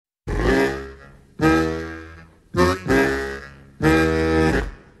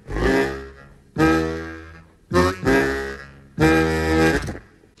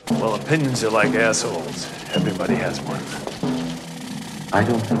Opinions are like assholes. Everybody has one. I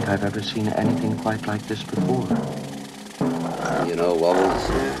don't think I've ever seen anything quite like this before. You know, Wobbles,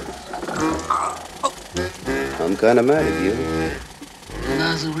 I'm kind of mad at you. And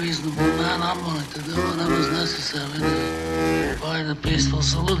as a reasonable man, I'm willing to do whatever's necessary to find a peaceful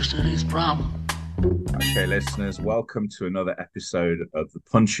solution to these problems. Okay, listeners, welcome to another episode of the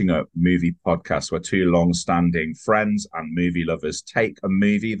Punching Up Movie Podcast, where two long-standing friends and movie lovers take a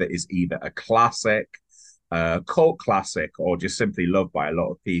movie that is either a classic, a cult classic, or just simply loved by a lot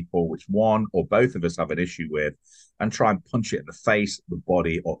of people, which one or both of us have an issue with, and try and punch it in the face, the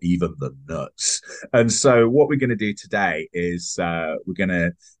body, or even the nuts. And so what we're going to do today is we're going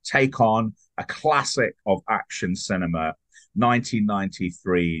to take on a classic of action cinema,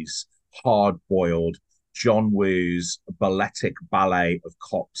 1993's Hard-Boiled, John Woo's balletic ballet of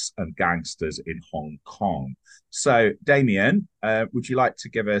cops and gangsters in Hong Kong. So, Damien, would you like to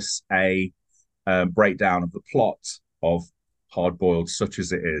give us a breakdown of the plot of Hard-Boiled, such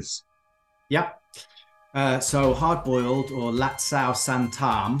as it is? Yep. So Hard-Boiled, or Lat Sao San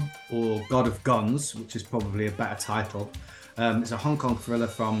Tam, or God of Guns, which is probably a better title. It's a Hong Kong thriller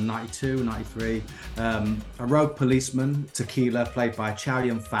from 92, 93. A rogue policeman, Tequila, played by Chow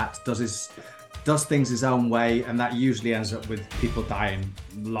Yun-fat, does things his own way, and that usually ends up with people dying,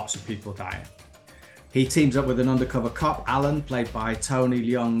 lots of people dying. He teams up with an undercover cop, Alan, played by Tony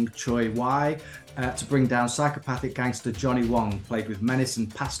Leung Choi Wai, to bring down psychopathic gangster Johnny Wong, played with menace in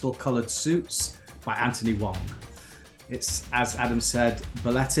pastel-coloured suits by Anthony Wong. It's, as Adam said,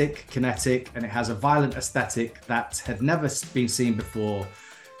 balletic, kinetic, and it has a violent aesthetic that had never been seen before.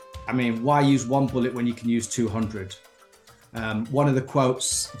 I mean, why use one bullet when you can use 200? One of the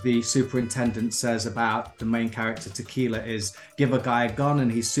quotes the superintendent says about the main character Tequila is, "Give a guy a gun and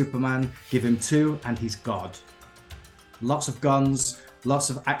he's Superman, give him two and he's God." Lots of guns, lots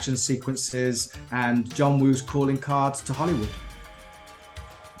of action sequences, and John Woo's calling card to Hollywood.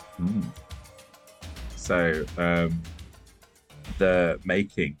 So, the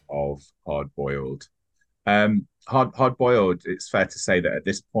making of Hard-Boiled. Hard-Boiled, it's fair to say that at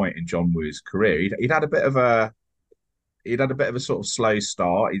this point in John Woo's career, he'd had a bit of a sort of slow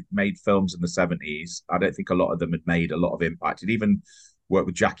start. He'd made films in the 70s. I don't think a lot of them had made a lot of impact. He'd even worked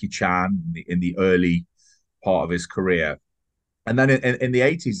with Jackie Chan in the early part of his career. And then in the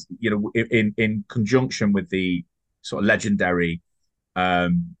 80s, you know, in conjunction with the sort of legendary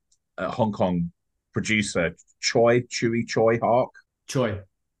Hong Kong producer Chewy Choi Hark. Choi.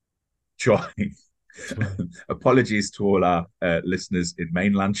 Apologies to all our listeners in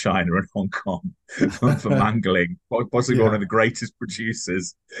mainland China and Hong Kong for mangling possibly one of the greatest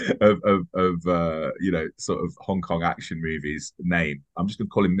producers of you know, sort of Hong Kong action movies name. I'm just going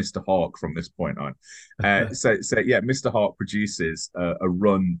to call him Mr. Hark from this point on. So yeah, Mr. Hark produces a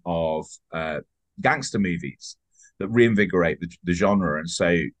run of gangster movies that reinvigorate the genre, and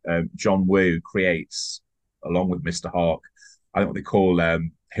so John Woo creates, along with Mr. Hark, I think what they call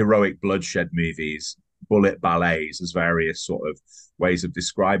heroic bloodshed movies, bullet ballets, as various sort of ways of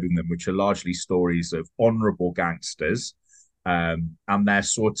describing them, which are largely stories of honourable gangsters and their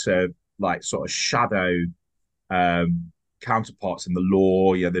sort of shadow counterparts in the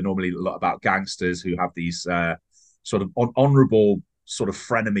law. Yeah, they're normally a lot about gangsters who have these sort of honourable sort of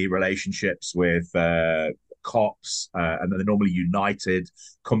frenemy relationships with cops, and they're normally united,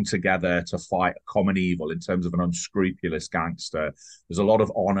 come together to fight a common evil in terms of an unscrupulous gangster. There's a lot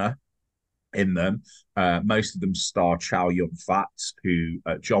of honor in them. Most of them star Chow Yun-fat, who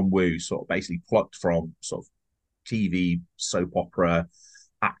John Woo sort of basically plucked from sort of TV, soap opera,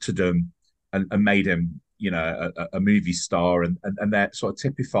 actordom, and made him, you know, a movie star. And they're sort of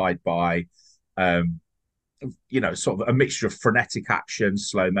typified by you know, sort of a mixture of frenetic action,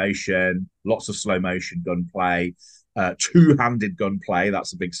 slow motion, lots of slow motion gunplay, two-handed gunplay.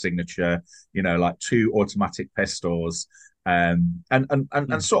 That's a big signature. You know, like two automatic pistols, and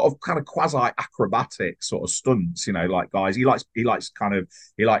sort of kind of quasi acrobatic sort of stunts. You know, like guys, he likes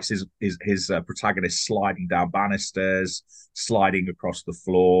his protagonist sliding down banisters, sliding across the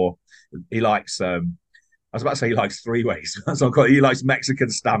floor. He likes I was about to say he likes three ways. He likes Mexican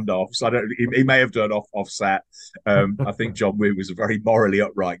standoffs. He may have done offset. I think John Woo was a very morally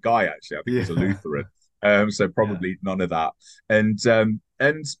upright guy. Actually, I think he's a Lutheran. So probably none of that. And so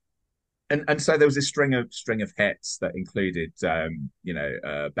there was a string of hits that included, you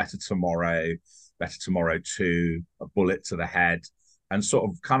know, Better Tomorrow 2, A Bullet to the Head, and sort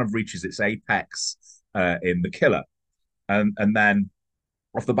of kind of reaches its apex in The Killer. And then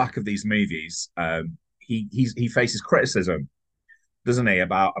off the back of these movies, he faces criticism, doesn't he,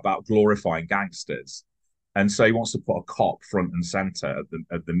 about glorifying gangsters. And so he wants to put a cop front and center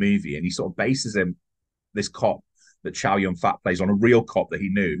of the movie, and he sort of bases this cop that Chow Yun Fat plays on a real cop that he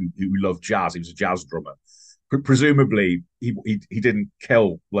knew who loved jazz. He was a jazz drummer. Presumably, he didn't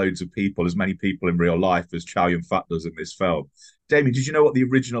kill loads of people, as many people in real life as Chow Yun Fat does in this film. Damien, did you know what the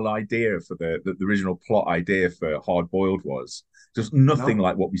original idea for the original plot idea for Hard Boiled was? Just nothing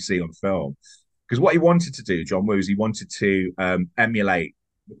like what we see on film. Because what he wanted to do, John Woo, is he wanted to emulate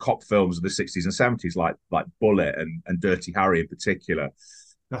the cop films of the 60s and 70s, like Bullet and Dirty Harry in particular.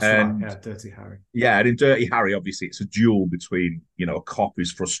 That's right, yeah, Dirty Harry. Yeah, and in Dirty Harry, obviously, it's a duel between, a cop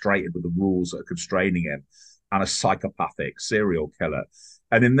who's frustrated with the rules that are constraining him and a psychopathic serial killer.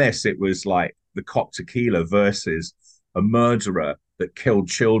 And in this, it was like the cop Tequila versus a murderer that killed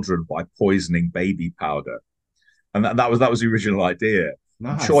children by poisoning baby powder. And that was the original idea.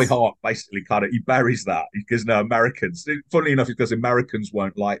 Nice. Choi Hart basically he buries that because Americans, funnily enough, because Americans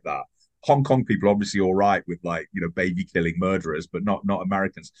won't like that. Hong Kong people are obviously all right with baby killing murderers, but not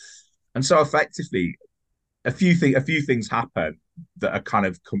Americans. And so effectively, a few things happen that are kind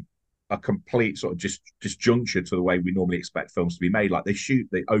of a complete sort of disjuncture to the way we normally expect films to be made. Like they shoot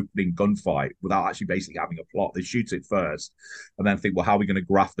the opening gunfight without actually basically having a plot. They shoot it first and then think, well, how are we going to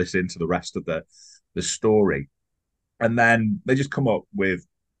graft this into the rest of the story? And then they just come up with,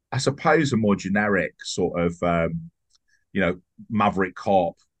 I suppose, a more generic sort of, maverick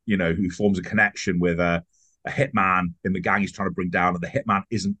cop, who forms a connection with a hitman in the gang he's trying to bring down, and the hitman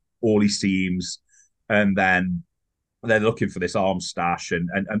isn't all he seems. And then they're looking for this arms stash, and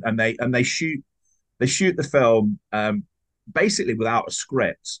they shoot the film basically without a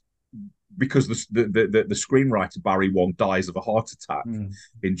script, because the screenwriter Barry Wong dies of a heart attack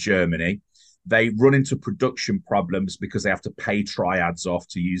in Germany. They run into production problems because they have to pay triads off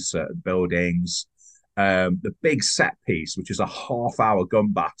to use certain buildings. The big set piece, which is a half-hour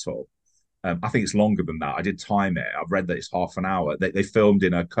gun battle, I think it's longer than that. I did time it. I've read that it's half an hour. They filmed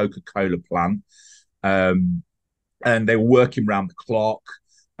in a Coca-Cola plant, and they were working around the clock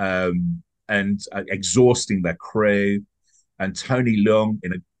and exhausting their crew. And Tony Leung,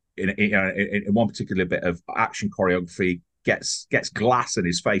 in one particular bit of action choreography, gets glass in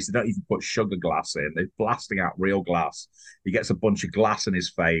his face. They don't even put sugar glass in. They're blasting out real glass. He gets a bunch of glass in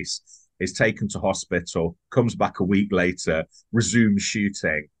his face, is taken to hospital, comes back a week later, resumes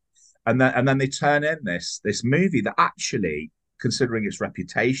shooting. And then they turn in this movie that actually, considering its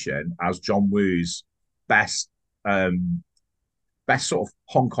reputation as John Woo's best sort of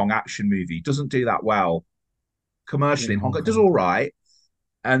Hong Kong action movie, doesn't do that well commercially in Hong Kong. It does all right.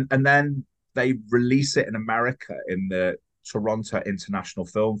 And then they release it in America in the Toronto International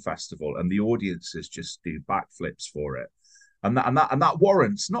Film Festival, and the audiences just do backflips for it. And that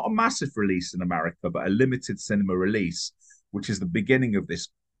warrants not a massive release in America, but a limited cinema release, which is the beginning of this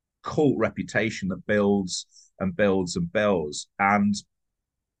cult reputation that builds and builds and builds. And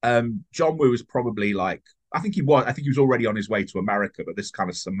John Woo was probably I think he was already on his way to America, but this kind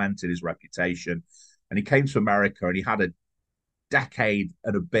of cemented his reputation. And he came to America and he had a decade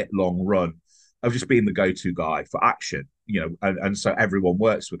and a bit long run of just being the go-to guy for action, and so everyone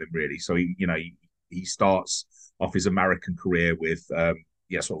works with him really. So he starts off his American career with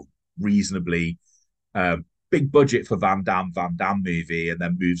sort of reasonably big budget for Van Damme movie, and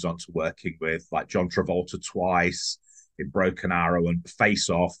then moves on to working with like John Travolta twice in Broken Arrow and Face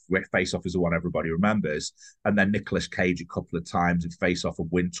Off, where Face Off is the one everybody remembers, and then Nicolas Cage a couple of times in Face Off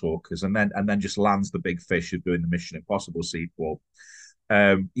and Wind Talkers, and then just lands the big fish of doing the Mission Impossible sequel.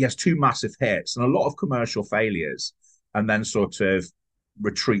 He has two massive hits and a lot of commercial failures, and then sort of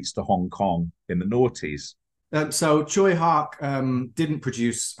retreats to Hong Kong in the noughties. So Choi Hark didn't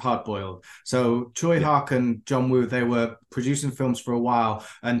produce Hard Boiled. So Choi Hark and John Woo, they were producing films for a while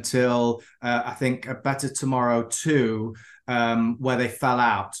until I think A Better Tomorrow 2, where they fell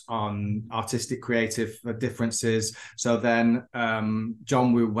out on artistic creative differences. So then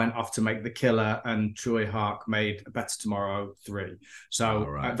John Woo went off to make The Killer, and Choi Hark made A Better Tomorrow 3.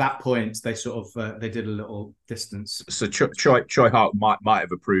 So at that point, they sort of they did a little distance. So Choi Hark might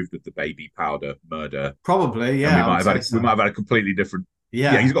have approved of the baby powder murder. Probably, yeah. We might have had a completely different.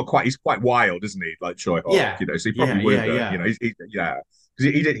 Yeah, he's quite wild, isn't he? Like Choi Hark, yeah. So he probably would have.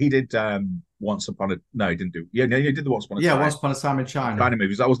 Because he did Once Upon a he didn't do he did the Once Upon a Time. Once Upon a Time in China. China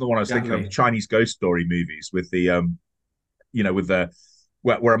movies. That wasn't the one I was thinking of. The Chinese ghost story movies with the with the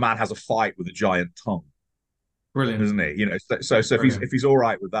where a man has a fight with a giant tongue. Brilliant, isn't it? So if he's all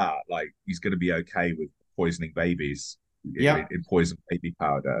right with that, like he's going to be okay with poisoning babies in poison baby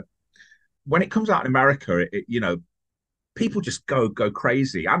powder. When it comes out in America, people just go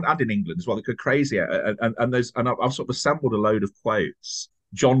crazy, and in England as well. They go crazy, and I've sort of assembled a load of quotes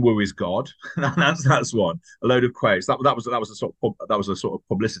John Woo is God. That's one. A load of quotes. That was a sort of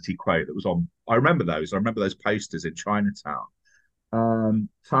publicity quote that was on. I remember those. I remember those posters in Chinatown.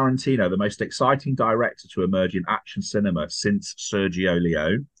 Tarantino, the most exciting director to emerge in action cinema since Sergio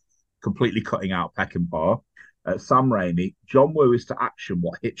Leone, completely cutting out Peckinpah. Sam Raimi, John Woo is to action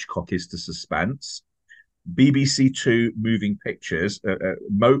what Hitchcock is to suspense. BBC Two moving pictures,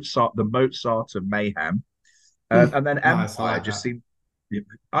 Mozart, the Mozart of mayhem, and then Nice, I Empire like just that. seemed.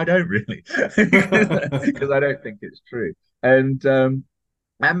 I don't really, because I don't think it's true. And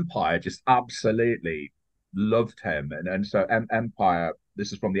Empire just absolutely loved him, and so Empire.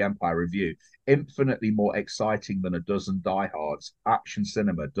 This is from the Empire Review. Infinitely more exciting than a dozen diehards. Action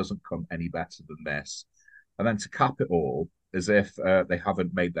cinema doesn't come any better than this. And then to cap it all, as if they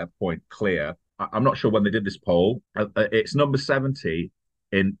haven't made their point clear, I'm not sure when they did this poll. It's number 70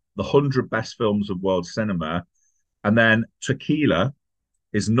 in the 100 best films of world cinema, and then Tequila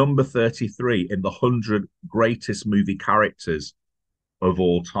is number 33 in the 100 greatest movie characters of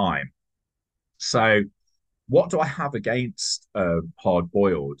all time. So what do I have against Hard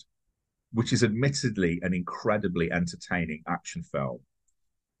Boiled, which is admittedly an incredibly entertaining action film,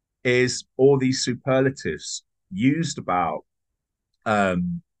 is all these superlatives used about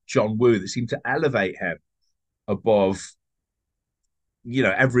John Woo that seem to elevate him above,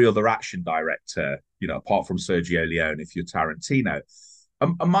 every other action director, apart from Sergio Leone, if you're Tarantino.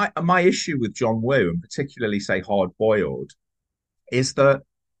 My issue with John Woo, and particularly, say, Hard Boiled, is that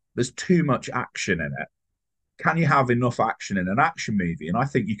there's too much action in it. Can you have enough action in an action movie? And I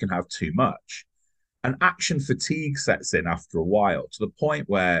think you can have too much. And action fatigue sets in after a while, to the point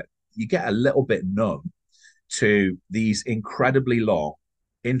where you get a little bit numb to these incredibly long,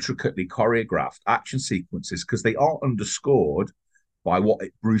 intricately choreographed action sequences, because they are underscored by what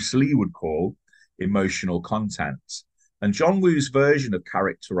Bruce Lee would call emotional content. And John Woo's version of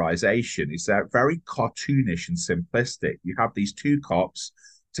characterization is very cartoonish and simplistic. You have these two cops.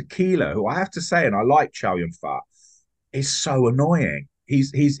 Tequila, who I have to say, and I like Chow Yun Fat, is so annoying.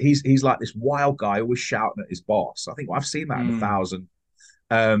 He's like this wild guy always shouting at his boss. I think I've seen that in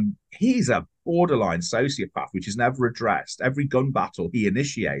 1,000. He's a borderline sociopath, which is never addressed. Every gun battle he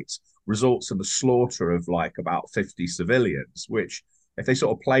initiates results in the slaughter of like about 50 civilians, which if they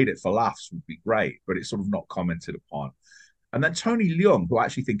sort of played it for laughs would be great, but it's sort of not commented upon. And then Tony Leung, who I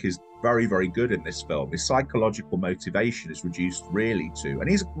actually think is very, very good in this film, his psychological motivation is reduced really to, and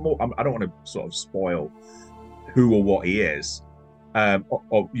he's more, I don't want to sort of spoil who or what he is.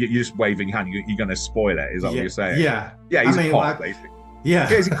 Or you're just waving your hand, you're going to spoil it, is that what you're saying? Yeah. Yeah, he's a cop, basically. Yeah.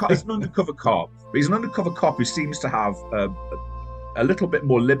 He's an undercover cop, but he's an undercover cop who seems to have a little bit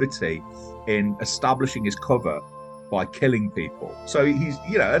more liberty in establishing his cover by killing people. So he's,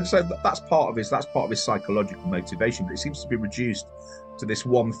 and so that's part of his psychological motivation, but it seems to be reduced to this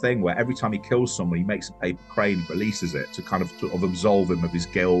one thing where every time he kills someone, he makes a paper crane and releases it to kind of absolve him of his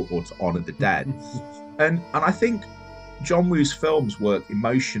guilt or to honor the dead. and I think John Woo's films work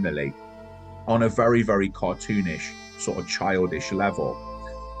emotionally on a very, very cartoonish, sort of childish level,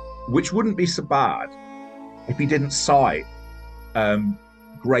 which wouldn't be so bad if he didn't cite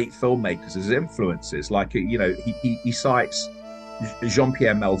great filmmakers as influences. Like, he cites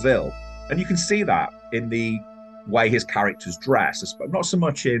Jean-Pierre Melville, and you can see that in the way his characters dress, not so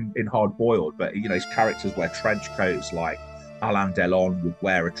much in Hard Boiled, but his characters wear trench coats like Alain Delon would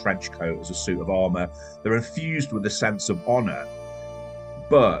wear a trench coat as a suit of armor. They're infused with a sense of honor,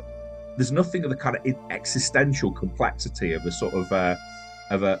 but there's nothing of the kind of existential complexity of a sort of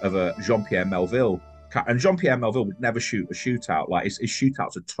a Jean-Pierre Melville. And Jean-Pierre Melville would never shoot a shootout. Like his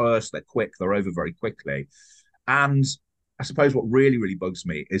shootouts are terse, they're quick, they're over very quickly. And I suppose what really, really bugs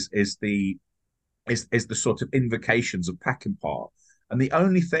me is the sort of invocations of Peckinpah. And the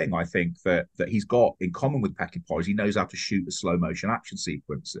only thing I think that he's got in common with Peckinpah is he knows how to shoot a slow motion action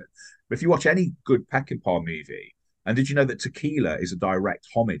sequence. But if you watch any good Peckinpah movie, and did you know that Tequila is a direct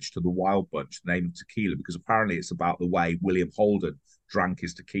homage to the Wild Bunch, the name of Tequila, because apparently it's about the way William Holden drank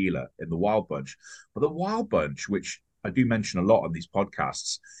his tequila in the Wild Bunch. But the Wild Bunch, which I do mention a lot on these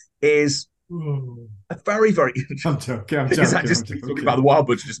podcasts, is a very, very... I'm joking. Is that just talking about the Wild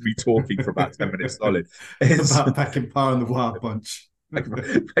Bunch, just me talking for about 10 minutes solid? It's about Peckinpah and the Wild Bunch.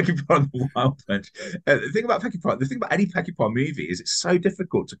 Peckinpah and the Wild Bunch. The thing about any Peckinpah movie is it's so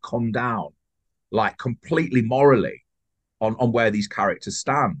difficult to come down like completely morally on where these characters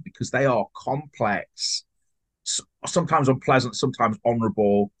stand, because they are complex, sometimes unpleasant, sometimes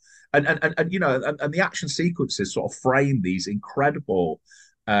honorable, and the action sequences sort of frame these incredible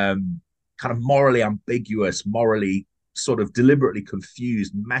kind of morally ambiguous, morally sort of deliberately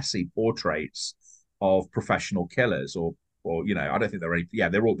confused, messy portraits of professional killers or or I don't think they're any. Yeah,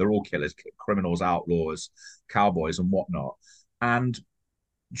 they're all killers, criminals, outlaws, cowboys, and whatnot. And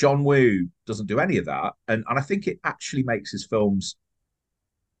John Woo doesn't do any of that, and I think it actually makes his films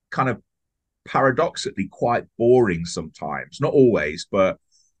kind of paradoxically quite boring sometimes. Not always, but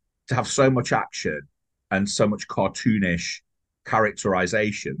to have so much action and so much cartoonish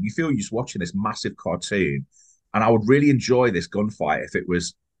characterization, you feel you're just watching this massive cartoon. And I would really enjoy this gunfight if it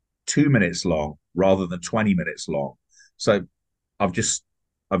was 2 minutes long rather than 20 minutes long. So I've just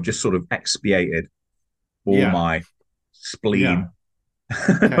sort of expiated all my spleen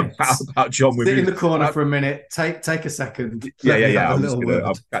about John Woo. Sit in the corner for a minute. Take a second. Yeah.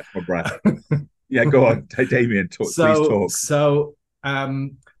 I'll catch my breath. Yeah, go on, Damien. Please talk. So,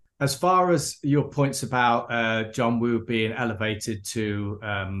 as far as your points about John Woo being elevated to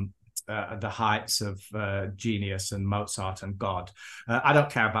the heights of genius and Mozart and God, I don't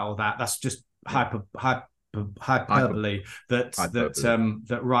care about all that. That's just hyperbole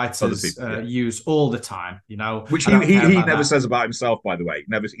that writers use all the time. Which he never says about himself, by the way.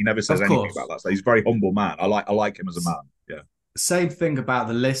 He never says anything about that. So he's a very humble man. I like him as a man. Yeah. Same thing about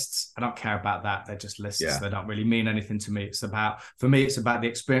the lists. I don't care about that. They're just lists. Yeah. They don't really mean anything to me. For me, it's about the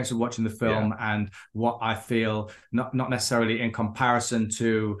experience of watching the film and what I feel, not necessarily in comparison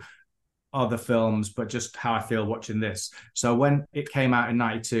to other films, but just how I feel watching this. So when it came out in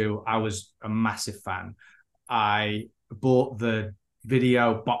 92, I was a massive fan. I bought the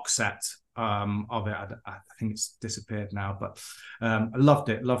video box set of it. I think it's disappeared now, but I loved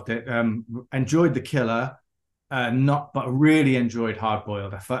it. Enjoyed The Killer. But really enjoyed Hard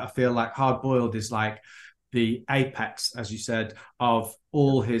Boiled. I feel like Hard Boiled is like the apex, as you said, of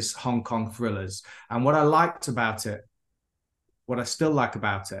all his Hong Kong thrillers. And what I liked about it, what I still like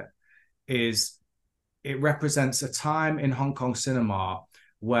about it, is it represents a time in Hong Kong cinema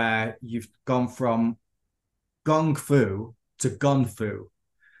where you've gone from gung fu to gun fu.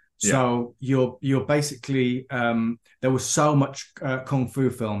 So you're basically there was so much kung fu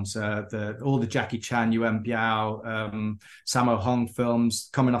films, all the Jackie Chan, Yuen Biao, Sammo Hung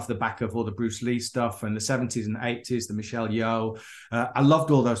films coming off the back of all the Bruce Lee stuff in the 70s and 80s, the Michelle Yeoh. I loved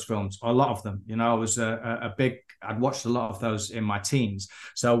all those films, a lot of them. I was I'd watched a lot of those in my teens.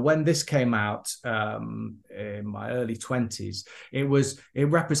 So when this came out in my early 20s, it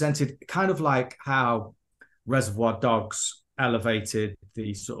represented kind of like how Reservoir Dogs elevated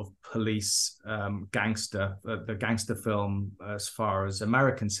the sort of police the gangster film as far as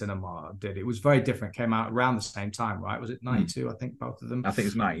American cinema did. It was very different. Came out around the same time, right? Was it 92? I think both of them. I think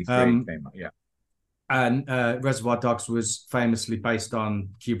it's 93 came out, yeah. And Reservoir Dogs was famously based on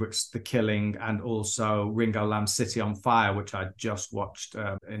Kubrick's The Killing and also Ringo Lam's City on Fire, which I just watched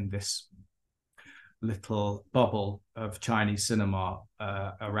in this little bubble of Chinese cinema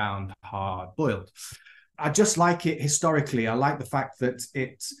around Hard Boiled. I just like it historically. I like the fact that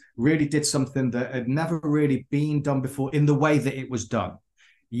it really did something that had never really been done before in the way that it was done.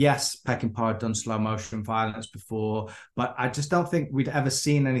 Yes, Peckinpah had done slow motion violence before, but I just don't think we'd ever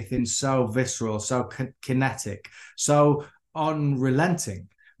seen anything so visceral, so kinetic, so unrelenting,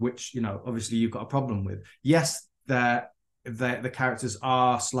 which, obviously you've got a problem with. Yes, the characters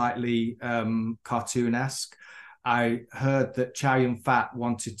are slightly cartoon-esque. I heard that Chow Yun-fat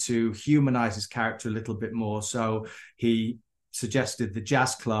wanted to humanize his character a little bit more. So he suggested the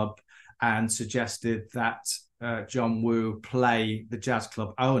jazz club and suggested that John Woo play the jazz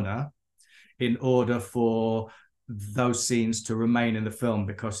club owner in order for those scenes to remain in the film,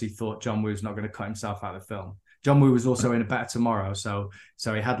 because he thought John Woo's not going to cut himself out of the film. John Woo was also in A Better Tomorrow. So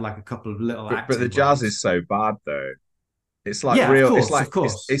he had like a couple of little But the jazz is so bad, though. It's like real. Of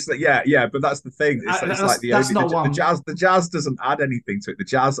course. It's like but that's the thing. It's like the jazz doesn't add anything to it. The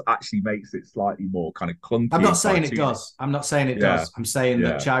jazz actually makes it slightly more kind of clunky. I'm not saying it does. Does. I'm saying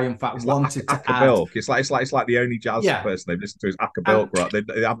that Chow Yun-fat wanted to add. Bilk. It's like the only jazz person they've listened to is Akka Bilk, right?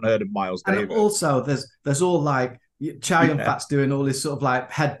 They haven't heard of Miles Davis. And also, there's all like Chow Yun-fat's doing all this sort of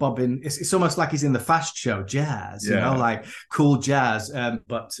like head bobbing. It's almost like he's in the fast show jazz, like cool jazz.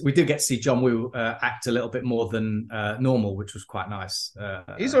 But we do get to see John Woo act a little bit more than normal, which was quite nice.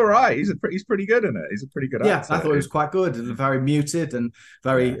 He's all right. He's pretty good in it. He's a pretty good actor. Yeah, I thought he was quite good. Very muted and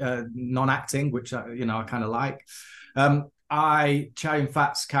very non-acting, which I kind of like. Chow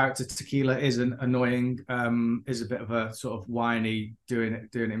Yun-fat's character Tequila is an annoying, is a bit of a sort of whiny doing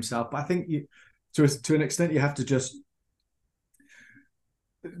it himself. But I think to an extent, you have to just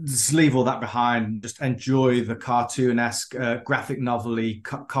leave all that behind and just enjoy the cartoon-esque, graphic novel-y,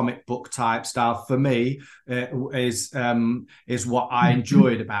 comic book type style. For me, is what I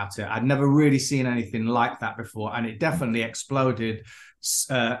enjoyed about it. I'd never really seen anything like that before, and it definitely exploded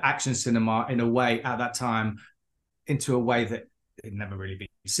action cinema in a way at that time into a way that had never really been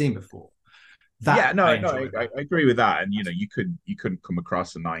seen before. I agree with that. And you couldn't come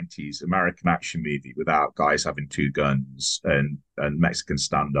across a '90s American action movie without guys having two guns and Mexican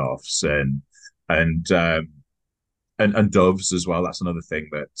standoffs and doves as well. That's another thing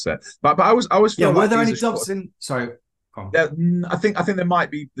that. But I was feel were there any doves in? Sorry. Yeah, I think there might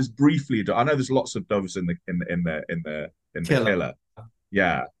be. There's briefly. I know there's lots of doves in the Killer.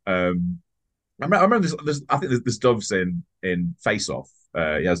 Yeah. I remember there's I think there's doves in Face Off.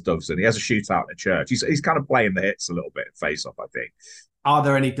 He has doves and he has a shootout in a church. He's kind of playing the hits a little bit in Face Off, I think. Are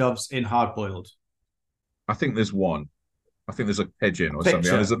there any doves in Hard Boiled? I think there's one. I think there's a pigeon or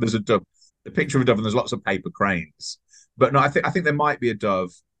something. There's a dove. A picture of a dove and there's lots of paper cranes. But no, I think there might be a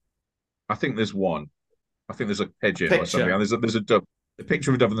dove. I think there's one. I think there's a pigeon or something. There's a dove. A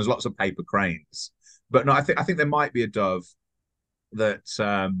picture of a dove and there's lots of paper cranes. But no, I think there might be a dove that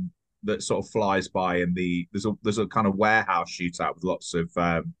that sort of flies by, and there's a kind of warehouse shootout with lots of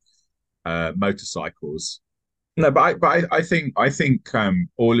motorcycles. No, but I think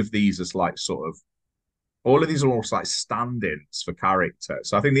all of these is like sort of all of these are almost like stand-ins for character.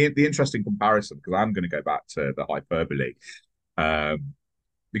 So I think the interesting comparison, because I'm going to go back to the hyperbole,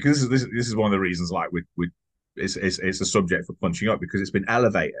 because this is one of the reasons like it's a subject for punching up, because it's been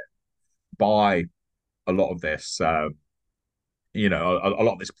elevated by a lot of this. A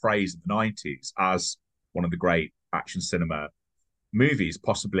lot of this praise in the '90s as one of the great action cinema movies,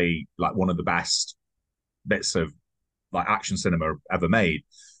 possibly like one of the best bits of like action cinema ever made.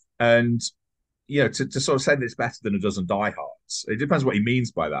 And to sort of say that it's better than a dozen Die Hards, it depends what he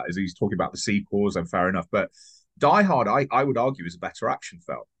means by that. Is he's talking about the sequels, and fair enough. But Die Hard, I would argue, is a better action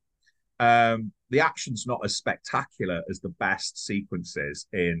film. The action's not as spectacular as the best sequences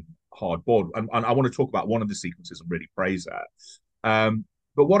in Hard Boiled, and I want to talk about one of the sequences and really praise that.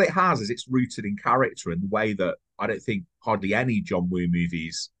 But what it has is it's rooted in character in the way that I don't think hardly any John Woo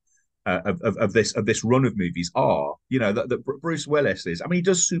movies of this run of movies are. That Bruce Willis is. I mean, he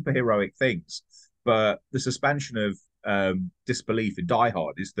does superheroic things, but the suspension of disbelief in Die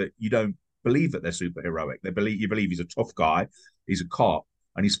Hard is that you don't believe that they're superheroic. You believe he's a tough guy, he's a cop,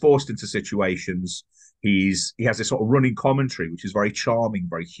 and he's forced into situations. He has this sort of running commentary, which is very charming,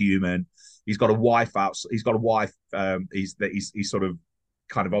 very human. He's got a wife out. He's got a wife. He's sort of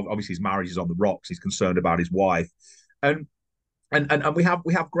kind of obviously his marriage is on the rocks. He's concerned about his wife, and we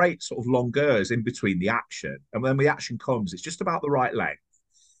have great sort of longueurs in between the action, and when the action comes, it's just about the right length,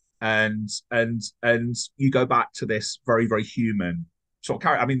 and you go back to this very, very human sort of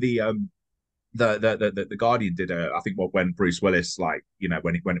character. I mean, the Guardian did I think when Bruce Willis, like,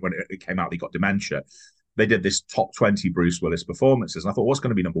 when it came out, he got dementia. They did this top 20 Bruce Willis performances, and I thought, what's going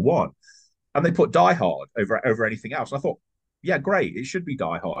to be number one? And they put Die Hard over anything else. And I thought, yeah, great, it should be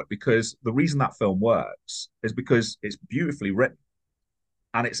Die Hard, because the reason that film works is because it's beautifully written,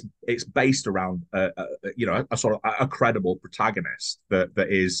 and it's based around a sort of a credible protagonist that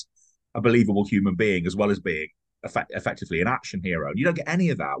is a believable human being, as well as being effectively an action hero. And you don't get any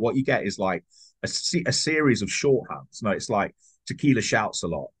of that. What you get is like a series of shorthands. No, it's like Tequila shouts a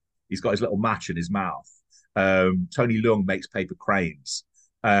lot. He's got his little match in his mouth. Tony Leung makes paper cranes.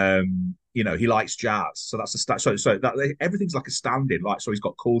 He likes jazz, so that's that everything's like a stand-in. Like, so he's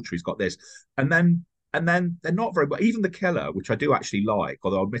got culture, he's got this, and then they're not very. But even The Killer, which I do actually like,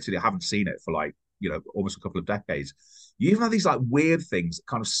 although admittedly I haven't seen it for like almost a couple of decades. You even have these like weird things that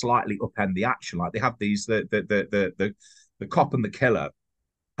kind of slightly upend the action. Like they have these the cop and the killer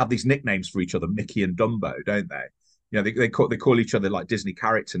have these nicknames for each other, Mickey and Dumbo, don't they? They call each other like Disney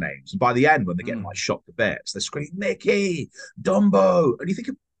character names. And by the end, when they're getting like shot to bits, they scream Mickey, Dumbo, and you think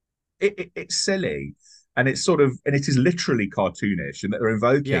it's silly, and it's sort of, and it is literally cartoonish, and that they're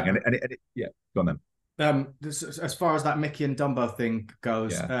invoking, go on then. As far as that Mickey and Dumbo thing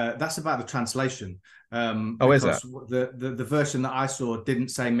goes, that's about the translation. Is that? The version that I saw didn't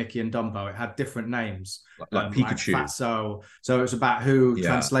say Mickey and Dumbo; it had different names, like Pikachu. Like Fatso. So it's about who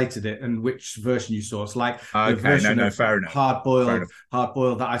translated it and which version you saw. It's like the version of fair enough. Hard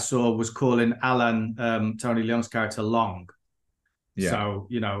Boiled that I saw was calling Alan, Tony Leung's character, Long. Yeah. So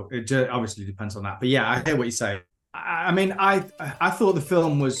it obviously depends on that. But yeah, I hear what you say. I mean, I thought the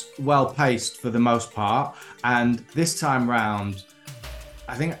film was well paced for the most part, and this time round,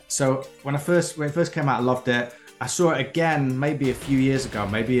 I think so. When it first came out, I loved it. I saw it again maybe a few years ago,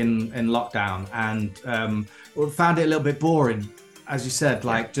 maybe in lockdown, and found it a little bit boring, as you said.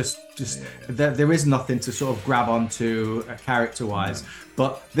 Like there is nothing to sort of grab onto character wise.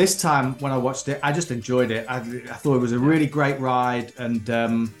 But this time when I watched it, I just enjoyed it. I thought it was a really great ride, and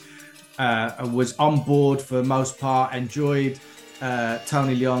I was on board for the most part. Enjoyed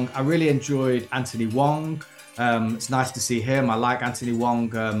Tony Leung. I really enjoyed Anthony Wong. It's nice to see him. I like Anthony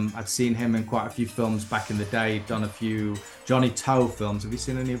Wong. I'd seen him in quite a few films back in the day. Done a few Johnny Toe films. Have you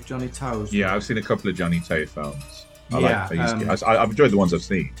seen any of Johnny Toe's? Yeah, I've seen a couple of Johnny Toe films. Yeah, I've enjoyed the ones I've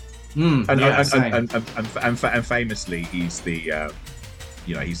seen. Same. And famously, he's the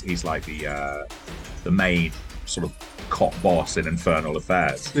he's like the main sort of cop boss in Infernal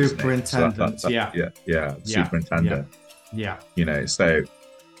Affairs. Superintendent. Superintendent. Yeah. You know, so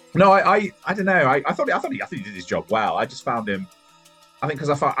no, I don't know. I thought he did his job well. I just found him. I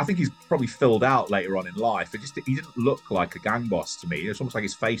think he's probably filled out later on in life. He didn't look like a gang boss to me. It's almost like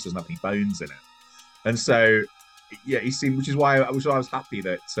his face doesn't have any bones in it. And so, yeah, he seemed, which is why I was happy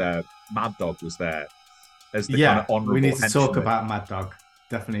that Mad Dog was there as the kind of honourable. We need to henchman. talk about Mad Dog.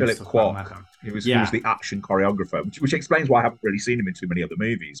 Definitely. Philip Kwok. He was the action choreographer, which explains why I haven't really seen him in too many other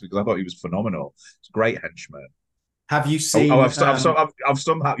movies, because I thought he was phenomenal. He's a great henchman. Have you seen? I've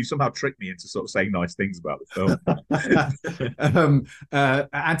somehow tricked me into sort of saying nice things about the film.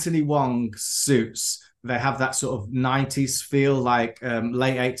 Anthony Wong's suits, they have that sort of 90s feel, like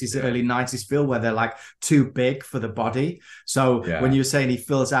late 80s, early 90s feel, where they're like too big for the body. So when you're saying he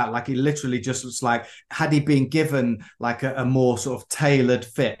fills out, like he literally just looks like, had he been given like a more sort of tailored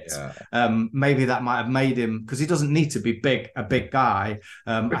fit, maybe that might have made him, because he doesn't need to be a big guy.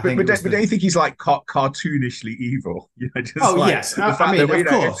 But don't you think he's like cartoonishly evil? You know, just yes. The fact that, of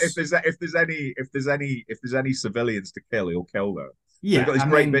course. If there's any civilians to kill, he'll kill them. Yeah, he's got these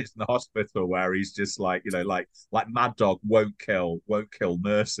great bits in the hospital where he's just like, like Mad Dog won't kill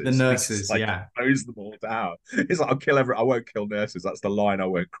nurses. The nurses, mows them all down. He's like, I won't kill nurses. That's the line I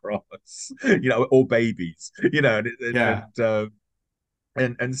won't cross. Or babies. And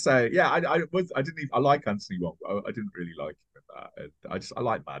so I like Anthony Wong. I didn't really like him in that. I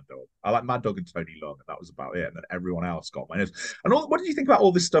like Mad Dog. I like Mad Dog and Tony Leung, and that was about it. And then everyone else got my nerves. And what did you think about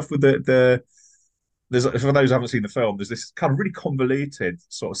all this stuff with the for those who haven't seen the film, there's this kind of really convoluted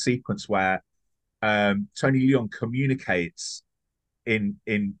sort of sequence where Tony Leung communicates in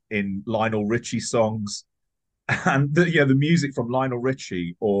Lionel Richie songs, and the music from Lionel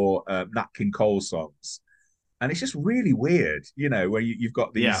Richie or Nat King Cole songs, and it's just really weird, where you've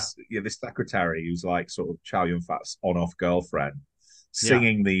got these this secretary who's like sort of Chow Yun-fat's on-off girlfriend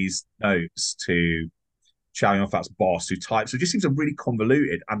singing these notes to Chow Yun-fat's boss, who types. So it just seems a really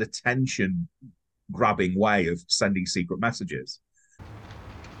convoluted and attention grabbing way of sending secret messages.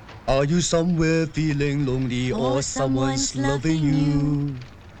 Are you somewhere feeling lonely or someone's loving you?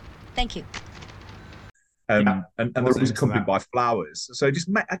 Thank you. And it was accompanied by flowers. So it just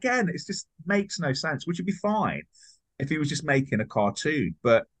it just makes no sense. Which would be fine if he was just making a cartoon,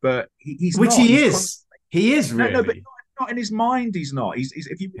 but he's which not. He is really. No, but not in his mind. He's not.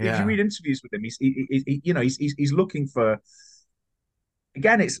 If you read interviews with him, he's looking for.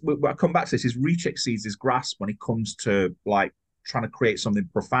 Again, I come back to this. His reach exceeds his grasp when it comes to like trying to create something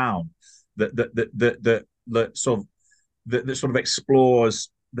profound that sort of explores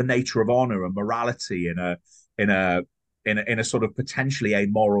the nature of honor and morality in a sort of potentially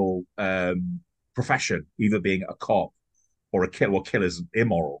amoral profession, either being a cop or a killer. Well, killer's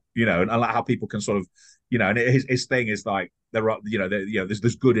immoral, and like how people can sort of, and his thing is like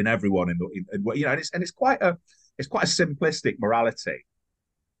there's good in everyone, and it's quite a simplistic morality.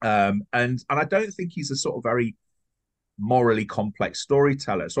 And I don't think he's a sort of very morally complex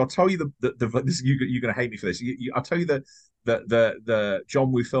storyteller. So I'll tell you you're going to hate me for this. I'll tell you the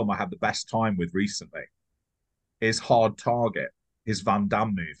John Woo film I had the best time with recently is Hard Target, his Van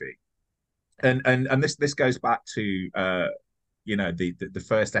Damme movie, and this goes back to the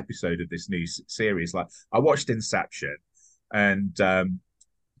first episode of this new series. Like I watched Inception and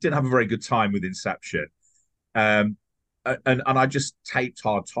didn't have a very good time with Inception. And I just taped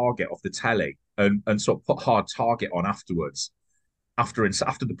Hard Target off the telly and sort of put Hard Target on afterwards, after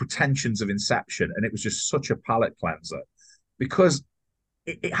the pretensions of Inception, and it was just such a palate cleanser because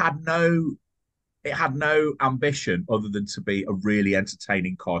it had no ambition other than to be a really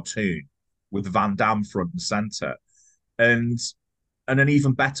entertaining cartoon with Van Damme front and center, and an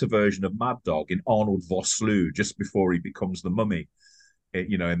even better version of Mad Dog in Arnold Vosloo just before he becomes the Mummy,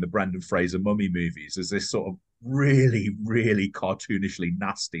 in the Brendan Fraser Mummy movies, as this sort of really, really cartoonishly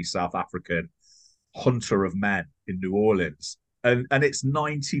nasty South African hunter of men in New Orleans. And it's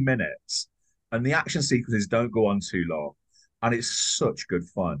 90 minutes and the action sequences don't go on too long. And it's such good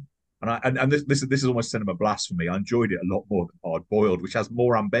fun. And this is almost cinema blasphemy. I enjoyed it a lot more than Hard Boiled, which has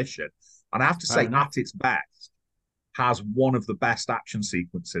more ambition. And I have to say, at its best, has one of the best action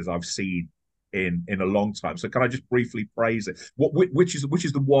sequences I've seen in a long time. So can I just briefly praise it? Which is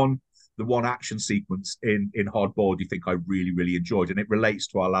the the one action sequence in Hard Boiled you think I really, really enjoyed, and it relates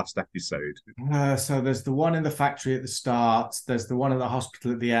to our last episode. So there's the one in the factory at the start, there's the one at the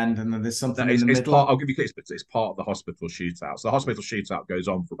hospital at the end, and then there's something in the middle. I'll give you clips, but it's part of the hospital shootout. So the hospital shootout goes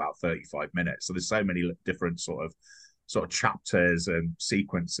on for about 35 minutes. So there's so many different sort of chapters and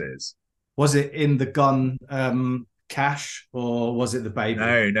sequences. Was it in the gun cache, or was it the baby?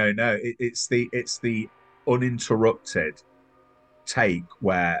 No. It's the uninterrupted take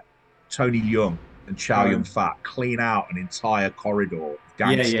where Tony Leung and Chow Yun-fat clean out an entire corridor of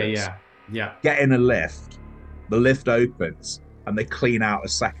gangsters. Yeah. Get in a lift. The lift opens and they clean out a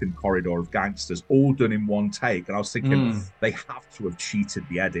second corridor of gangsters, all done in one take. And I was thinking they have to have cheated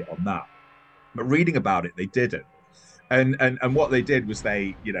the edit on that. But reading about it, they didn't. And what they did was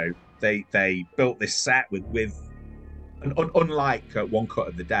they built this set with unlike One Cut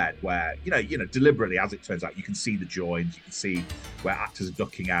of the Dead, where deliberately, as it turns out, you can see the joins, you can see where actors are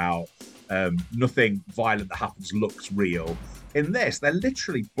ducking out. Nothing violent that happens looks real. In this, they're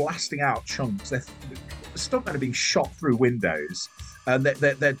literally blasting out chunks. The stuntmen are being shot through windows, and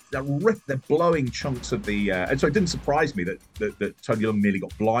they're blowing chunks of the. And so it didn't surprise me that Tony Leung nearly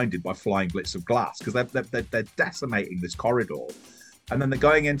got blinded by flying bits of glass, because they're decimating this corridor, and then they're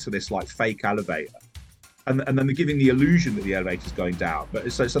going into this like fake elevator. And then they're giving the illusion that the elevator's going down. But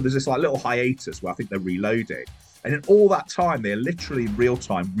so there's this like little hiatus where I think they're reloading. And in all that time, they're literally in real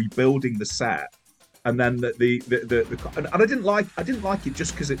time rebuilding the set. And then and I didn't like it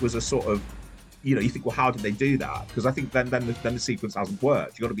just because it was a sort of, you think, well, how did they do that? Because I think then the sequence hasn't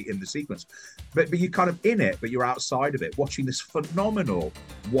worked. You got to be in the sequence, but you're kind of in it, but you're outside of it, watching this phenomenal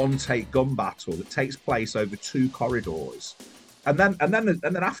one-take gun battle that takes place over 2 corridors. And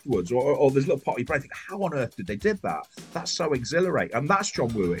then afterwards, or there's a little part of your brain think, how on earth did they did that? That's so exhilarating. And that's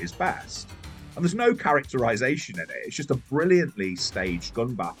John Woo at his best. And there's no characterization in it. It's just a brilliantly staged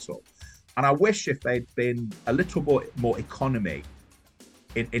gun battle. And I wish if they'd been a little more economy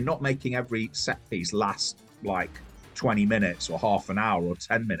in not making every set piece last like 20 minutes or half an hour or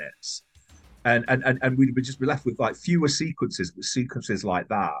 10 minutes. And we'd just be left with like fewer sequences like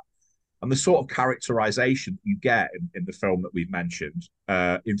that. And the sort of characterization you get in the film that we've mentioned,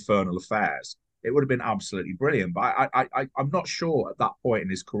 Infernal Affairs, it would have been absolutely brilliant. But I'm not sure at that point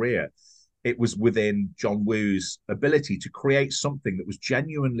in his career it was within John Woo's ability to create something that was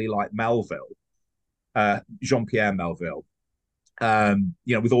genuinely like Melville, Jean-Pierre Melville,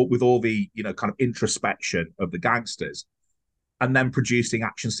 with all the kind of introspection of the gangsters, and then producing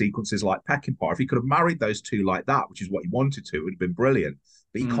action sequences like Peckinpah. If he could have married those two like that, which is what he wanted to, it would have been brilliant.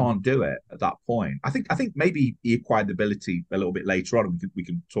 But he can't do it at that point. I think maybe he acquired the ability a little bit later on. And we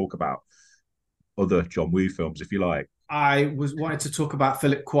can talk about other John Woo films if you like. I wanted to talk about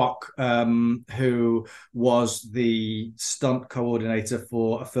Philip Kwok, who was the stunt coordinator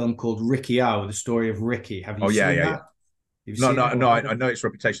for a film called Riki-Oh, the story of Ricky. Have you seen that? No. I know its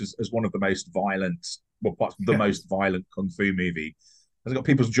reputation as one of the most violent, most violent kung fu movie. Has it got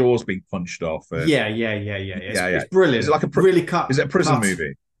people's jaws being punched off? Yeah. It's brilliant. Is it like is it a prison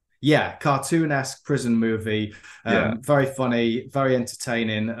movie? Yeah, cartoon-esque prison movie. Very funny, very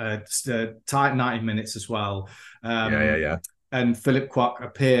entertaining. Tight 90 minutes as well. And Philip Kwok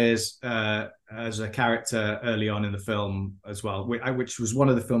appears as a character early on in the film as well, which was one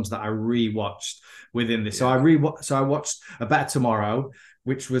of the films that I rewatched within this. Yeah. So I watched A Better Tomorrow,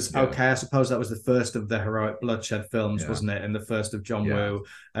 which was okay. I suppose that was the first of the Heroic Bloodshed films, wasn't it? And the first of John Woo.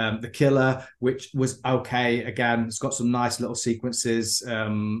 The Killer, which was okay. Again, it's got some nice little sequences.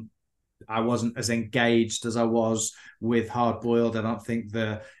 I wasn't as engaged as I was with Hard Boiled. I don't think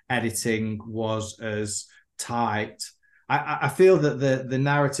the editing was as tight. I feel that the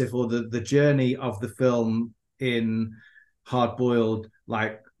narrative or the journey of the film in Hard Boiled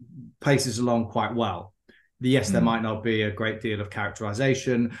like paces along quite well. Yes, there might not be a great deal of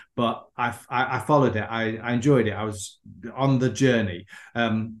characterization, but I followed it. I enjoyed it. I was on the journey.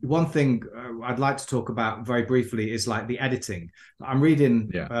 One thing I'd like to talk about very briefly is like the editing. I'm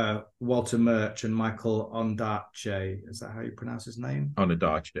reading Walter Murch and Michael Ondaatje. Is that how you pronounce his name?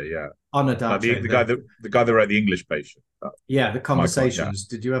 Ondaatje, yeah. Ondaatje. The guy that wrote The English Patient. The Conversations.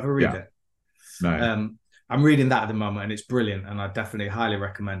 Did you ever read it? No. I'm reading that at the moment, and it's brilliant, and I definitely highly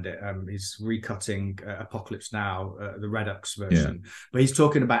recommend it. He's recutting Apocalypse Now, the Redux version, but he's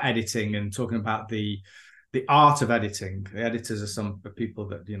talking about editing and talking about the art of editing. The editors are some people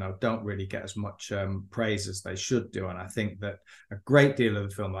that don't really get as much praise as they should do, and I think that a great deal of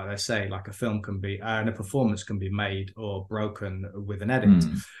the film, like they say, like a film can be and a performance can be made or broken with an edit.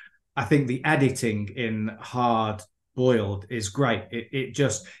 I think the editing in Hard Boiled is great.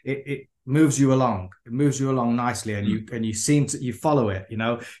 It moves you along. It moves you along nicely, and you seem to you follow it. You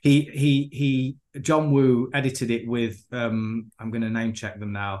know, he John Woo edited it with I'm going to name check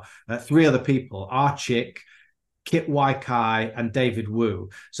them now. Three other people: R. Chick, Kit Kai, and David Wu.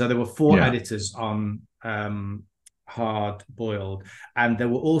 So there were four editors on Hard Boiled, and there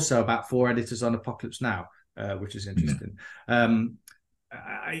were also about four editors on Apocalypse Now, which is interesting.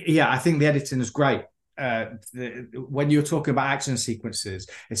 I think the editing is great. When you're talking about action sequences,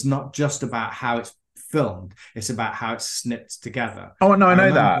 it's not just about how it's filmed; it's about how it's snipped together. Oh no, I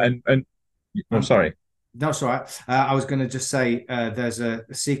know that, and I'm sorry. No, it's all right. I was going to just say there's a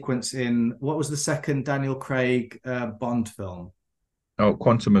sequence in what was the second Daniel Craig Bond film? Oh,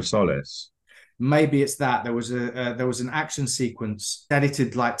 Quantum of Solace. Maybe it's that there was an action sequence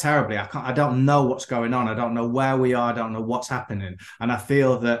edited like terribly. I don't know what's going on. I don't know where we are. I don't know what's happening. And I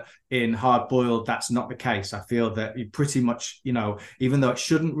feel that in Hard Boiled, that's not the case. I feel that you pretty much, you know, even though it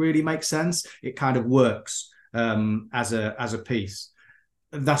shouldn't really make sense, it kind of works as a piece.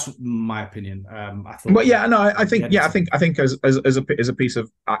 That's my opinion. I thought. But yeah, no, I think as a piece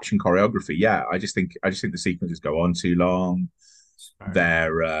of action choreography, I just think the sequences go on too long.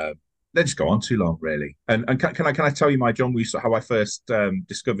 They just go on too long, really. And can I tell you my John Woo, how I first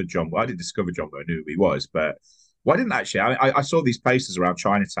discovered John Woo? I didn't discover John Woo, I knew who he was, but I didn't actually. I saw these posters around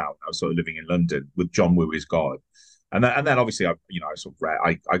Chinatown. I was sort of living in London with John Woo is God, and then obviously I sort of read.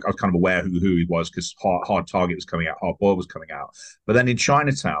 I was kind of aware who he was because Hard Target was coming out, Hard Boiled was coming out. But then in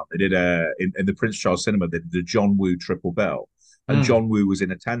Chinatown they did in the Prince Charles Cinema they did the John Woo triple bill, and John Woo was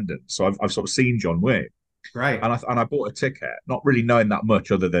in attendance. So I've sort of seen John Woo. Right. And I bought a ticket, not really knowing that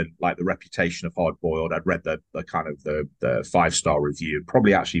much other than like the reputation of Hard Boiled. I'd read the kind of the 5-star review,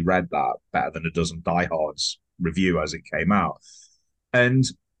 probably actually read that better than a dozen diehards review as it came out. And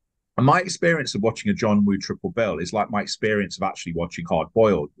my experience of watching a John Woo triple bill is like my experience of actually watching Hard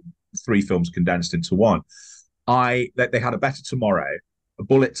Boiled, 3 films condensed into one. They had A Better Tomorrow, A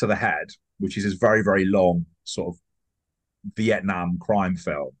Bullet to the Head, which is this very, very long sort of Vietnam crime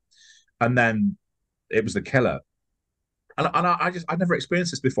film. And then it was The Killer. And I'd never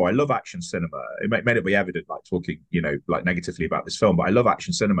experienced this before. I love action cinema. It made it be evident, like talking, like negatively about this film, but I love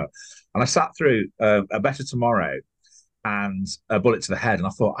action cinema. And I sat through A Better Tomorrow and A Bullet to the Head, and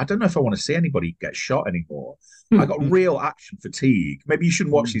I thought, I don't know if I want to see anybody get shot anymore. I got real action fatigue. Maybe you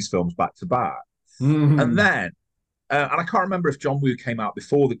shouldn't watch these films back to back. And then, and I can't remember if John Woo came out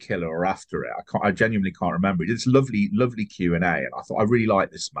before The Killer or after it. I genuinely can't remember. He did this lovely, lovely Q&A, and I thought, I really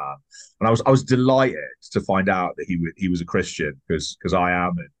like this man. And I was delighted to find out that he was a Christian because I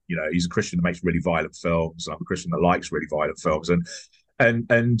am, and he's a Christian that makes really violent films, and I'm a Christian that likes really violent films. And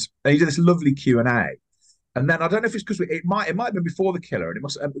he did this lovely Q&A. And then I don't know if it's because it might have been before The Killer, and it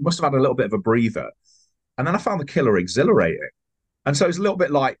must have had a little bit of a breather. And then I found The Killer exhilarating, and so it's a little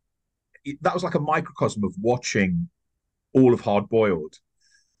bit like that was like a microcosm of watching all of Hard Boiled,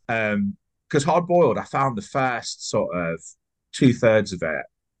 because Hard Boiled, I found the first sort of 2/3 of it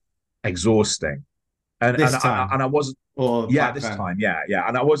exhausting, and I wasn't. This time, and I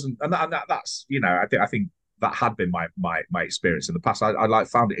wasn't, and that's I think that had been my experience in the past. I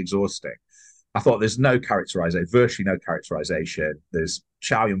found it exhausting. I thought there's no characterization, virtually no characterization. There's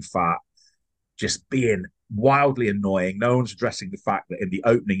Chow Yun-fat just being wildly annoying. No one's addressing the fact that in the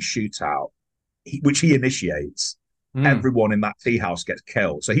opening shootout, which he initiates, everyone in that tea house gets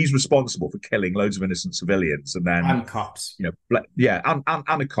killed. So he's responsible for killing loads of innocent civilians, and cops. And a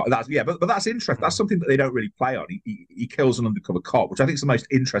cop. But that's interesting. That's something that they don't really play on. He kills an undercover cop, which I think is the most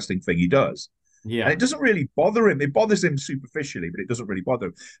interesting thing he does. Yeah, and it doesn't really bother him. It bothers him superficially, but it doesn't really bother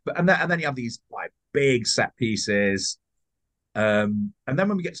him. But and then you have these like big set pieces, and then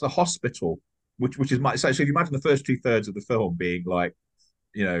when we get to the hospital, which is so if you imagine the first 2/3 of the film being like,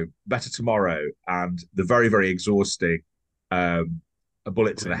 Better Tomorrow and the very, very exhausting A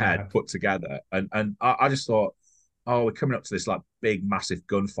Bullet to the Head put together, and I just thought, oh, we're coming up to this like big, massive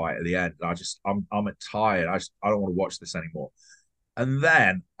gunfight at the end. I'm tired. I don't want to watch this anymore. And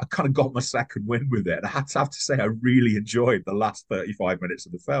then I kind of got my second win with it. And I have to say, I really enjoyed the last 35 minutes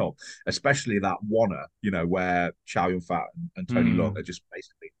of the film, especially that Wanna, where Chow Yun-fat and Tony Leung are just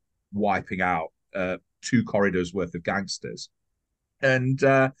basically wiping out 2 corridors worth of gangsters. And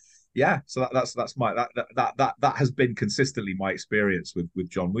so that's my that has been consistently my experience with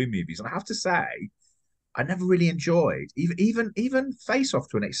John Woo movies. And I have to say, I never really enjoyed even Face Off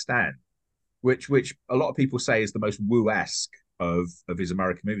to an extent, which a lot of people say is the most Woo-esque of his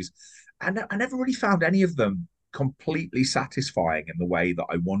American movies. And I never really found any of them completely satisfying in the way that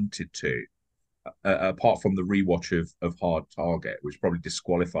I wanted to, apart from the rewatch of Hard Target, which probably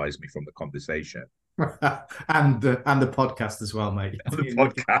disqualifies me from the conversation. and the podcast as well, mate. The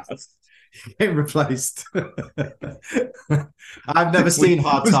podcast. Get replaced. I've never seen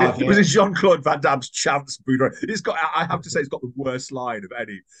Hard Target. Was it Jean-Claude Van Damme's Chance Boudreaux? It's got. I have to say, it's got the worst line of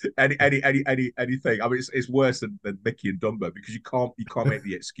anything. I mean, it's worse than Mickey and Dumbo, because you can't make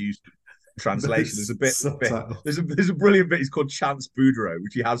the excuse translation. There's a brilliant bit. He's called Chance Boudreaux,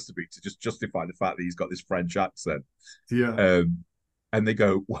 which he has to be to just justify the fact that he's got this French accent. Yeah. And they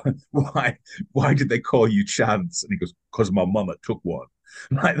go, why did they call you Chance? And he goes, because my mama took one,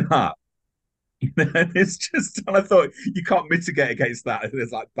 like that. And it's just, and I thought, you can't mitigate against that.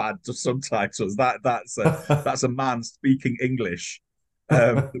 There's like bad subtitles. That's a man speaking English.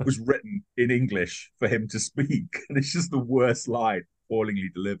 That was written in English for him to speak, and it's just the worst line,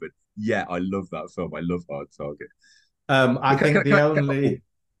 appallingly delivered. Yeah, I love that film. I love Hard Target. I think the only.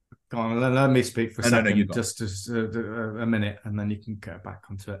 Go on, let me speak for a second, no, just a minute, and then you can get back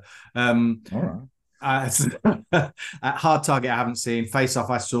onto it. All right. Hard Target I haven't seen. Face Off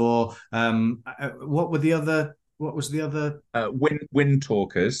I saw. What was the other? Wind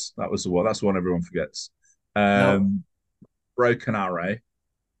Talkers. That was the one. That's the one everyone forgets. Broken Arrow.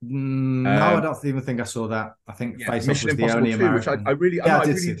 No, I don't even think I saw that. I think Face Off was the only 2, American. which I really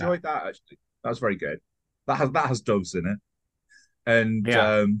enjoyed that. Actually, that was very good. That has doves in it, and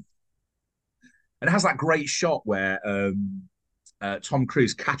and it has that great shot where Tom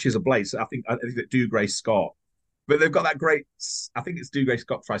Cruise catches a blade. So I think that Dougray Scott, but they've got that great. I think it's Dougray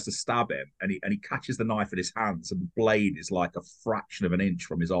Scott tries to stab him, and he catches the knife in his hands, and the blade is like a fraction of an inch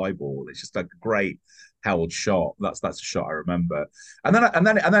from his eyeball. It's just a great held shot. That's a shot I remember. And then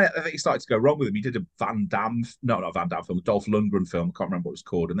I think he started to go wrong with him. He did a Van Damme, not Van Damme film, a Dolph Lundgren film. I can't remember what it was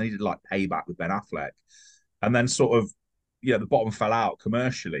called. And then he did like Payback with Ben Affleck, and then sort of the bottom fell out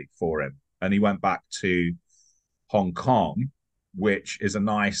commercially for him, and he went back to Hong Kong, which is a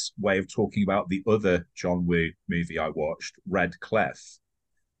nice way of talking about the other John Woo movie I watched, Red Clef,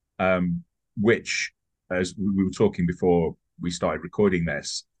 which, as we were talking before we started recording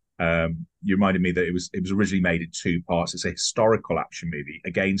this, you reminded me that it was originally made in 2 parts. It's a historical action movie,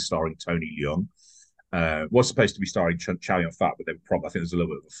 again starring Tony Leung. Was supposed to be starring Chow Yun-fat, but I think there's a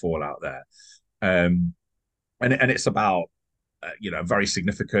little bit of a fallout there. And it's about a very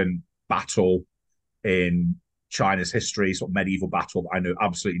significant battle in China's history, sort of medieval battle that I know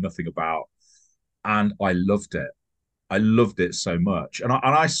absolutely nothing about, and I loved it. I loved it so much, and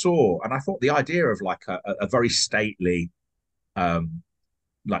I thought the idea of like a very stately,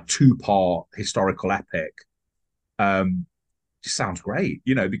 like 2-part historical epic, just sounds great,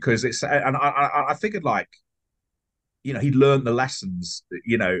 because it's, and I figured like, he learned the lessons,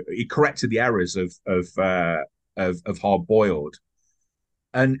 he corrected the errors of Hard Boiled.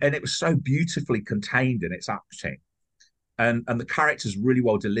 And it was so beautifully contained in its acting, and the characters really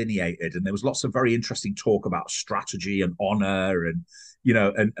well delineated, and there was lots of very interesting talk about strategy and honor, and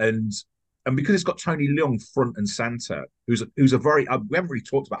and because it's got Tony Leung front and center, who's a very we haven't really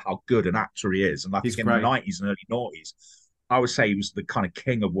talked about how good an actor he is, and I think in the 90s and early noughties, I would say he was the kind of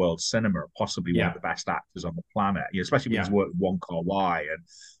king of world cinema, possibly one of the best actors on the planet, especially when he's worked with Wong Kar-wai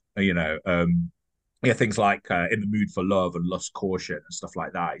and things like In the Mood for Love and Lust, Caution and stuff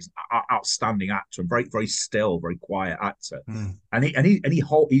like that. He's an outstanding actor and very, very still, very quiet actor. And he's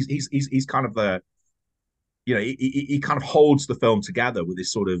kind of the, he kind of holds the film together with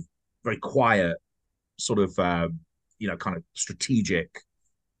this sort of very quiet, sort of kind of strategic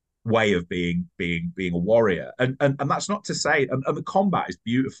way of being a warrior. And that's not to say, and the combat is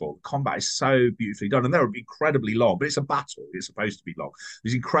beautiful. The combat is so beautifully done, and they're incredibly long, but it's a battle. It's supposed to be long.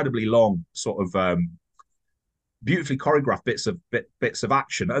 There's incredibly long sort of beautifully choreographed bits of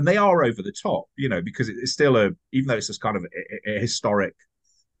action, and they are over the top, because it's still even though it's just kind of a historic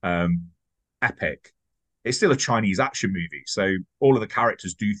epic, it's still a Chinese action movie. So all of the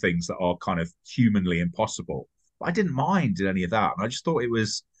characters do things that are kind of humanly impossible. But I didn't mind any of that, and I just thought it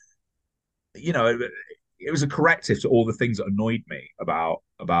was, it was a corrective to all the things that annoyed me about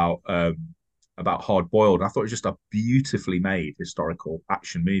Hard Boiled. I thought it was just a beautifully made historical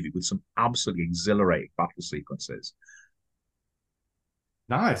action movie with some absolutely exhilarating battle sequences.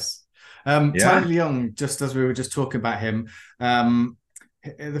 Nice. Tony Leung, just as we were just talking about him,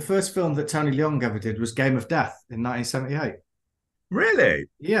 the first film that Tony Leung ever did was Game of Death in 1978. Really?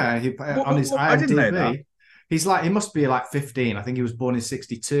 Yeah, on his IMDb. I didn't know that. He must be like 15. I think he was born in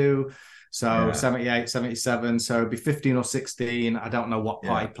 62. So 78, 77. So it'd be 15 or 16. I don't know what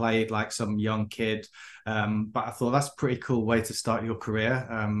part he played, like some young kid. But I thought that's a pretty cool way to start your career.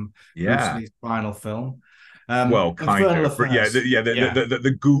 His final film. Well, kind of.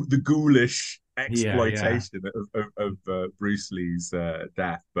 The ghoulish exploitation of Bruce Lee's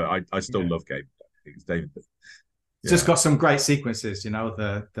death. But I still love Game of Death. It's David. It's just got some great sequences,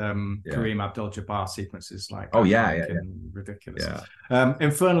 the Kareem Abdul-Jabbar sequences, like ridiculous. Yeah.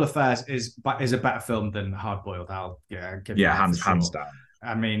 Infernal Affairs is a better film than Hard Boiled. I'll give you that hands down.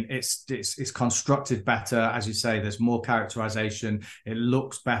 I mean, it's constructed better, as you say. There's more characterization. It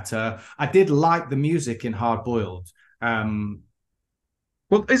looks better. I did like the music in Hard Boiled.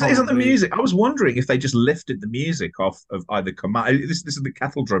 Well, isn't the music? I was wondering if they just lifted the music off of either Command. This is the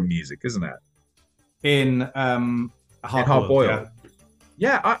kettle drum music, isn't it? In Hard Boiled.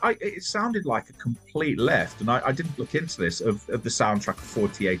 Yeah, it sounded like a complete lift, and I didn't look into this of the soundtrack of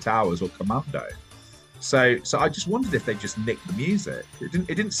 48 Hours or Commando. So I just wondered if they just nicked the music. It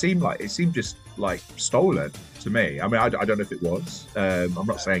didn't seem like it seemed just like stolen to me. I mean, I don't know if it was. I'm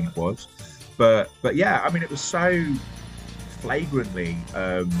not saying it was, but yeah, I mean, it was so flagrantly,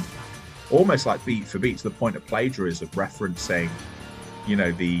 almost like beat for beat to the point of plagiarism, referencing,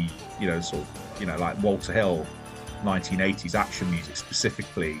 like Walter Hill 1980s action music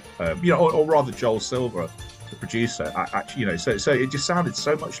specifically, or rather Joel Silver, the producer. Actually, so it just sounded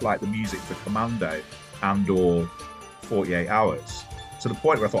so much like the music for Commando and or 48 Hours, to the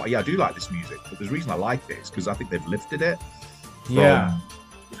point where I thought, yeah, I do like this music, but the reason I like it is because I think they've lifted it from,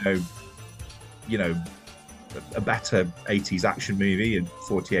 a better 80s action movie in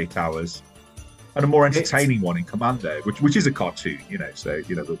 48 Hours and a more entertaining one in Commando, which is a cartoon, but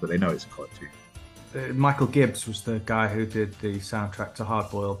they know it's a cartoon. Michael Gibbs was the guy who did the soundtrack to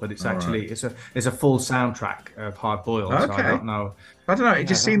Hard Boiled, but it's actually it's a full soundtrack of Hard Boiled. Okay. So I don't know. It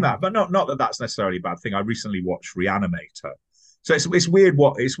just seemed that, but not that that's necessarily a bad thing. I recently watched Reanimator, so it's weird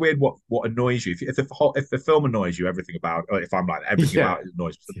what annoys you. If the film annoys you, everything about, or if I'm like everything about it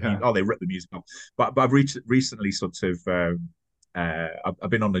annoys me. Oh, they rip the music off. But I've recently sort of I've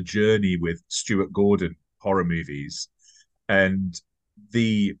been on a journey with Stuart Gordon horror movies, and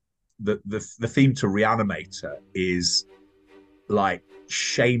the theme to Reanimator is like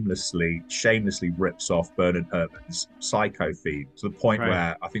shamelessly rips off Bernard Herrmann's Psycho theme, to the point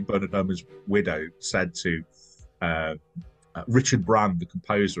where I think Bernard Herrmann's widow said to Richard Brand, the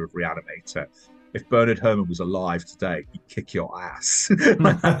composer of Reanimator, if Bernard Herrmann was alive today, he'd kick your ass.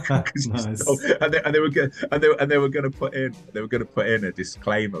 Nice. And they were going to put in a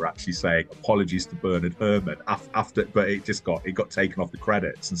disclaimer actually saying apologies to Bernard Herrmann after, but it got taken off the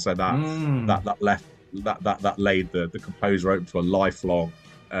credits, and so that laid the composer open to a lifelong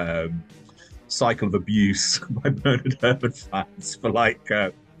cycle of abuse by Bernard Herrmann fans for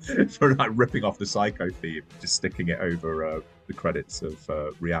ripping off the Psycho theme, just sticking it over the credits of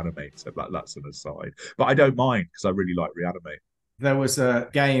Reanimator. That's an aside, but I don't mind because I really like Reanimator. There was a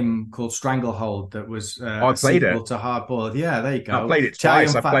game called Stranglehold that was I played it to Hard Boiled. Yeah, there you go. I played it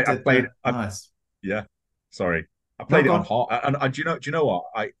twice. I played. Nice. Yeah, sorry. I played it on hard, and do you know what?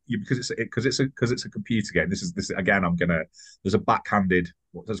 Because it's a computer game. This is again. There's a backhanded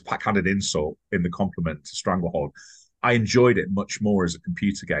insult in the compliment to Stranglehold. I enjoyed it much more as a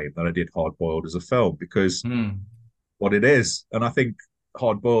computer game than I did Hard Boiled as a film, because what it is, and I think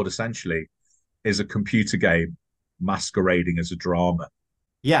Hard Boiled essentially is a computer game masquerading as a drama.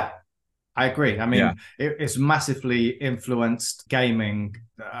 Yeah, I agree. I mean, it's massively influenced gaming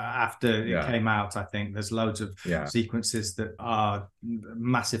after it came out. I think there's loads of sequences that are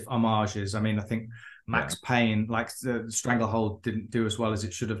massive homages. I mean, I think Max Payne, like the Stranglehold, didn't do as well as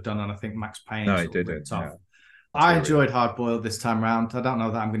it should have done, and I think Max Payne didn't. Yeah. I enjoyed Hard Boiled this time around. I don't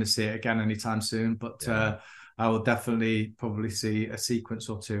know that I'm going to see it again anytime soon, but I will definitely probably see a sequence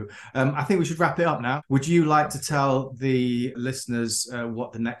or two. I think we should wrap it up now. Would you like to tell the listeners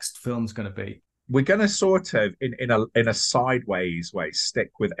what the next film's going to be? We're going to sort of, in a sideways way,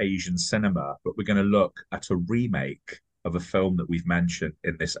 stick with Asian cinema, but we're going to look at a remake of a film that we've mentioned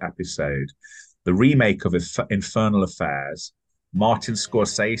in this episode. The remake of Infernal Affairs, Martin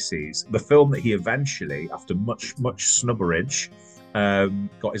Scorsese's, the film that he eventually, after much snubberage,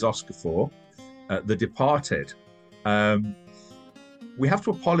 got his Oscar for, The Departed. We have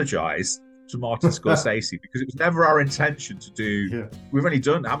to apologise to Martin Scorsese because it was never our intention to do. We've only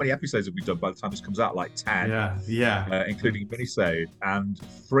done, how many episodes have we done by the time this comes out? Like 10, including a minisode, and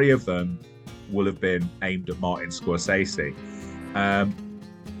 3 of them will have been aimed at Martin Scorsese.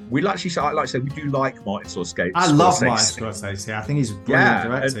 We actually, like I said, we do like Martin Scorsese. I love Martin Scorsese. I think he's a brilliant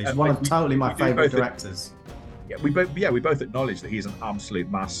director. He's one of totally my favourite directors. We both acknowledge that he's an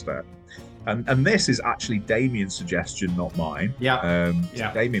absolute master. And this is actually Damien's suggestion, not mine. So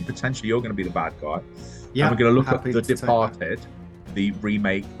Damien, potentially you're going to be the bad guy. Yeah. And we're going to look at The Departed, the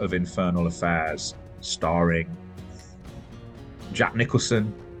remake of Infernal Affairs, starring Jack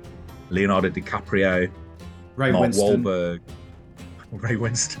Nicholson, Leonardo DiCaprio, Mark Wahlberg, Ray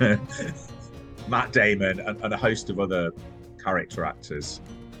Winston, Matt Damon, and a host of other character actors.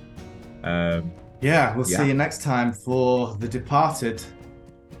 We'll see you next time for The Departed.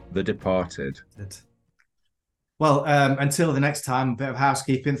 The Departed. Well, until the next time, a bit of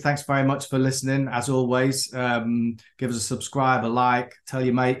housekeeping. Thanks very much for listening. As always, give us a subscribe, a like, tell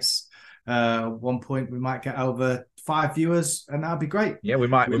your mates. At one point, we might get over 5 viewers, and that'd be great. Yeah, we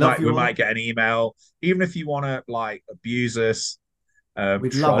might get an email, even if you want to like abuse us,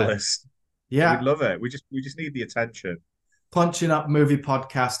 we'd troll love it. us. Yeah, we'd love it. We just need the attention.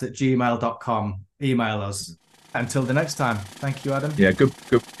 punchingupmoviepodcast @gmail.com. Email us. Until the next time, thank you, Adam. Yeah, good.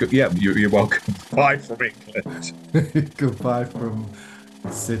 Yeah, you're welcome. Bye from England. Goodbye from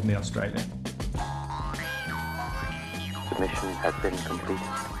Sydney, Australia. The mission has been completed.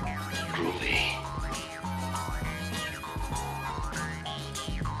 Groovy.